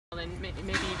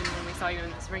saw you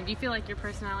in the spring. Do you feel like your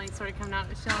personality sort of coming out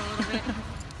in the show a little bit?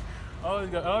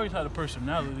 I always had a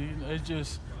personality. It's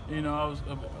just, you know,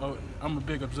 I'm a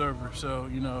big observer, so,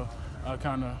 you know, I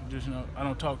kind of just, you know, I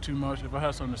don't talk too much. If I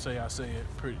have something to say, I say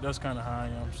it. That's kind of how I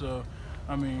am. So,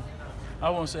 I mean,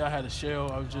 I won't say I had a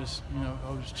shell. I was just, you know,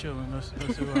 I was just chilling. That's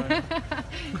who I am.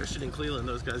 Christian and Cleveland,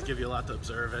 those guys give you a lot to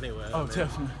observe anyway. Oh,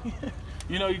 definitely.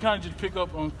 You know, you kind of just pick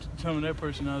up on some of their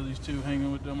personalities too,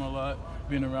 hanging with them a lot,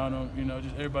 being around them, you know,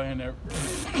 just everybody in there.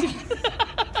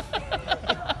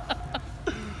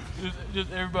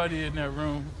 just everybody in that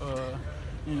room,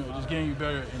 you know, just getting you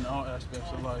better in all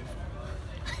aspects of life.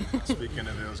 Speaking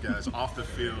of those guys, off the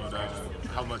field,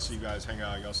 how much do you guys hang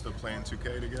out? Y'all still playing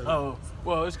 2K together? Oh,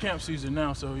 well, it's camp season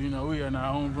now, so, you know, we are in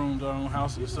our own rooms, our own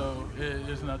houses, so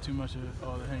it's not too much of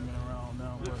all the hanging around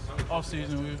now. But off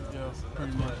season,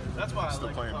 pretty much. That's why still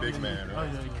playing big man, right?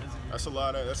 Oh,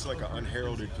 yeah. That's like an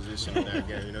unheralded position in that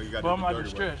game. You know, you got. Well, I'm like a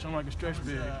stretch. I'm like a stretch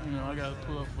big. You know, I got to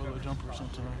pull up for a jumper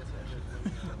sometimes.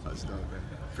 That's dope, man.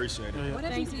 Appreciate it. What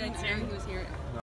have you seen? Aaron, who was here